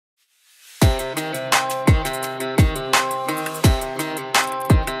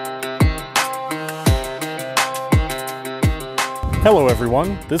Hello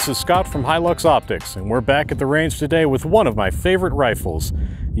everyone, this is Scott from Hi-Lux Optics, and we're back at the range today with one of my favorite rifles,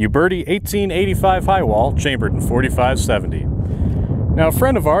 Uberti 1885 Hi-Wall, chambered in 4570. Now, a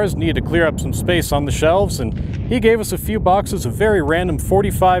friend of ours needed to clear up some space on the shelves, and he gave us a few boxes of very random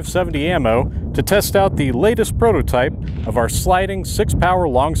 4570 ammo to test out the latest prototype of our sliding 6-power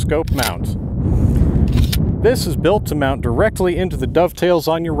long scope mount. This is built to mount directly into the dovetails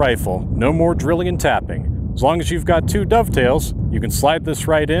on your rifle, no more drilling and tapping. As long as you've got 2 dovetails, you can slide this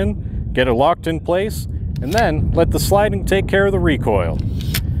right in, get it locked in place, and then let the sliding take care of the recoil.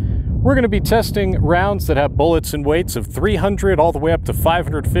 We're going to be testing rounds that have bullets and weights of 300 all the way up to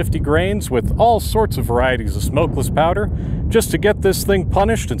 550 grains with all sorts of varieties of smokeless powder, just to get this thing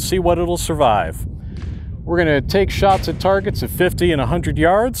punished and see what it'll survive. We're going to take shots at targets of 50 and 100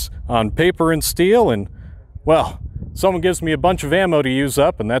 yards on paper and steel, and, well, someone gives me a bunch of ammo to use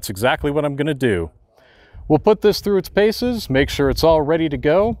up, and that's exactly what I'm going to do. We'll put this through its paces, make sure it's all ready to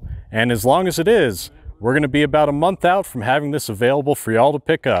go, and as long as it is, we're going to be about a month out from having this available for y'all to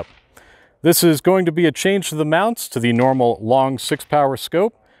pick up. This is going to be a change to the mounts to the normal long 6-power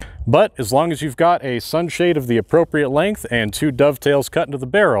scope, but as long as you've got a sunshade of the appropriate length and 2 dovetails cut into the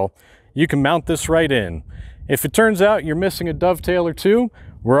barrel, you can mount this right in. If it turns out you're missing a dovetail or 2,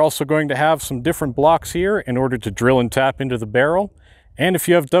 we're also going to have some different blocks here in order to drill and tap into the barrel, and if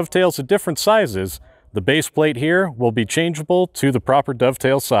you have dovetails of different sizes, the base plate here will be changeable to the proper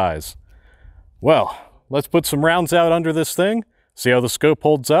dovetail size. Well, let's put some rounds out under this thing, see how the scope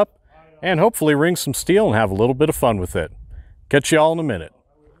holds up, and hopefully ring some steel and have a little bit of fun with it. Catch you all in a minute.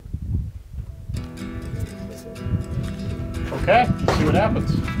 Okay, let's see what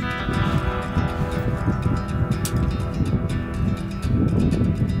happens.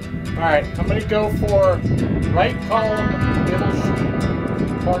 All right, I'm going to go for right column, middle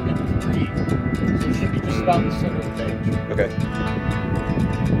sheet, target 3. So it should be just about the center of the page. Okay.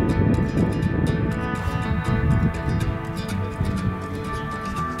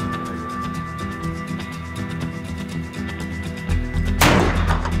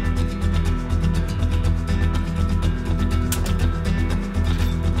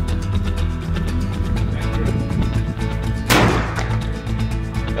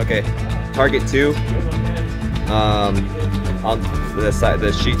 Okay, target 2, on the side,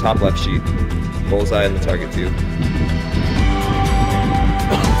 the sheet, top left sheet, bullseye on the target 2.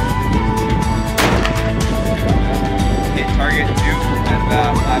 Okay, target 2 at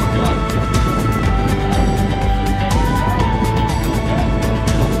about 5 o'clock.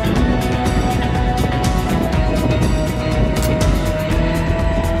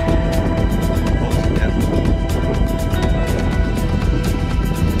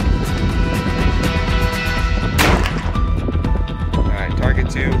 Target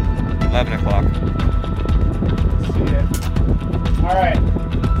 2, 11 o'clock. See it. All right,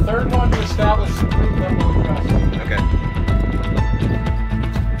 third one to establish the group, then we'll adjust. Okay.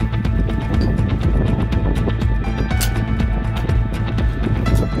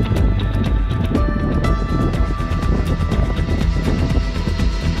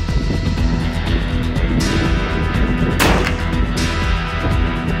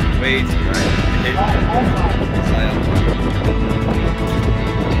 Wait, right.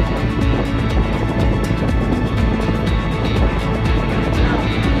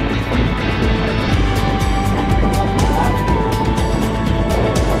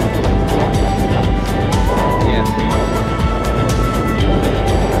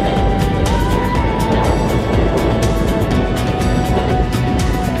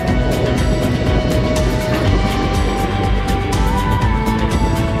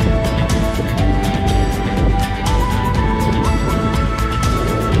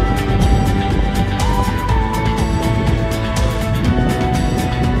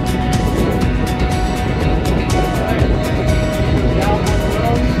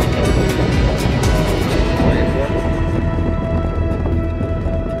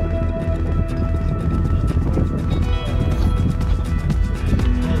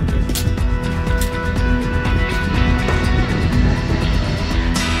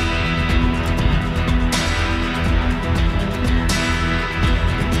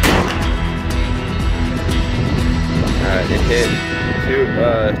 Hit. It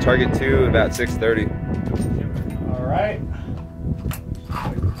hit target 2 about 6:30. All right.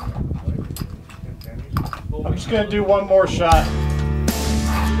 I'm just going to do one more shot.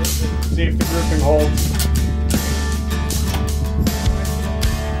 See if the grouping holds.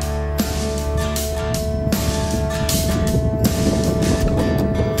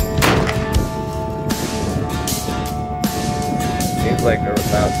 Seems like there was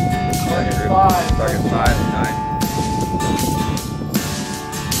about target 5 and 9.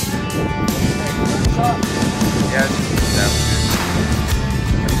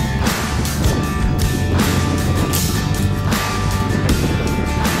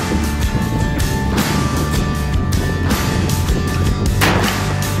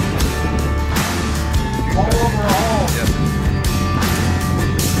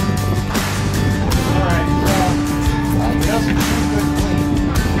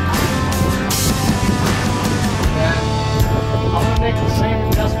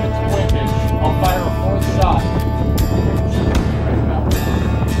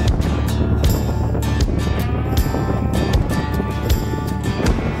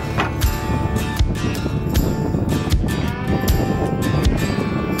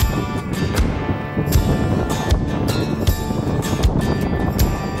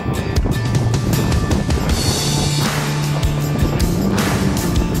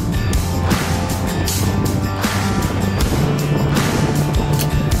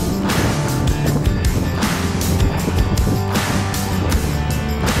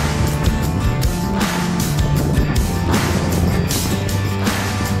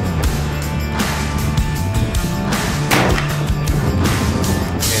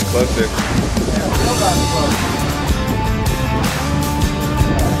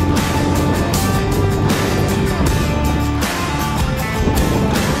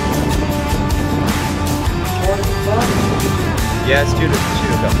 Yeah, it's shoot a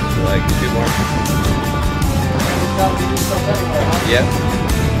couple, so like 2 more. Yep.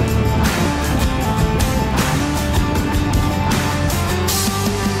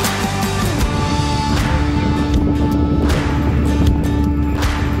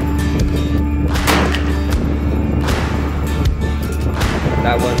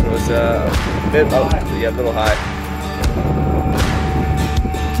 That one was a bit, yeah, a little high.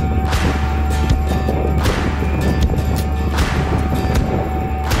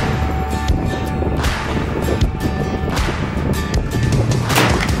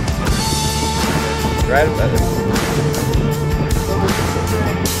 Right about it.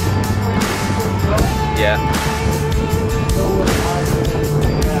 Yeah.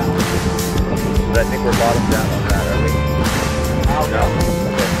 But I think we're bottomed down on that, are we? No.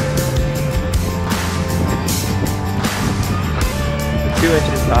 Okay. 2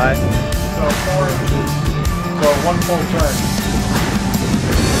 inches high. So 4 inches. So 1 full turn.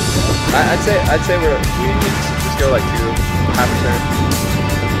 I'd say we need to just go like 2 half a turn.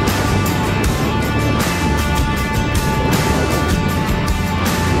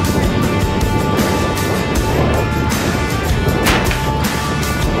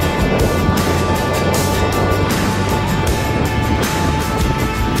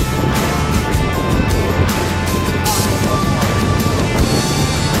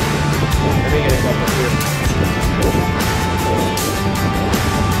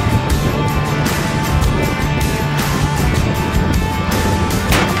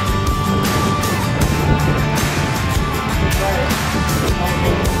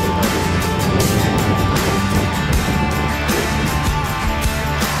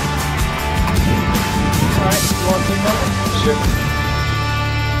 Sure.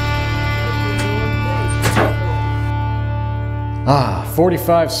 Ah,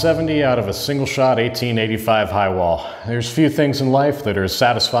 4570 out of a single shot 1885 high wall. There's few things in life that are as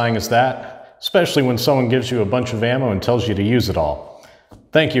satisfying as that, especially when someone gives you a bunch of ammo and tells you to use it all.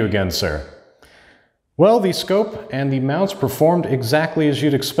 Thank you again, sir. Well, the scope and the mounts performed exactly as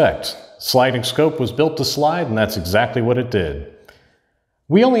you'd expect. Sliding scope was built to slide, and that's exactly what it did.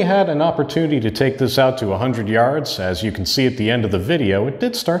 We only had an opportunity to take this out to 100 yards. As you can see at the end of the video, it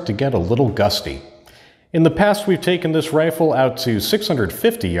did start to get a little gusty. In the past, we've taken this rifle out to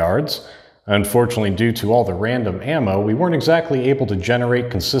 650 yards. Unfortunately, due to all the random ammo, we weren't exactly able to generate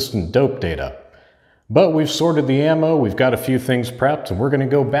consistent dope data. But we've sorted the ammo, we've got a few things prepped, and we're going to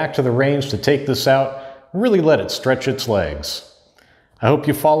go back to the range to take this out, really let it stretch its legs. I hope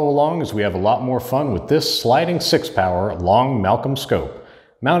you follow along as we have a lot more fun with this sliding 6-power long Malcolm scope,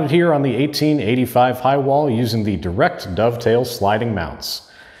 mounted here on the 1885 high wall using the direct dovetail sliding mounts.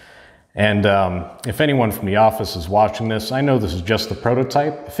 And if anyone from the office is watching this, I know this is just the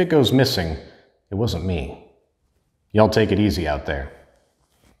prototype. If it goes missing, it wasn't me. Y'all take it easy out there.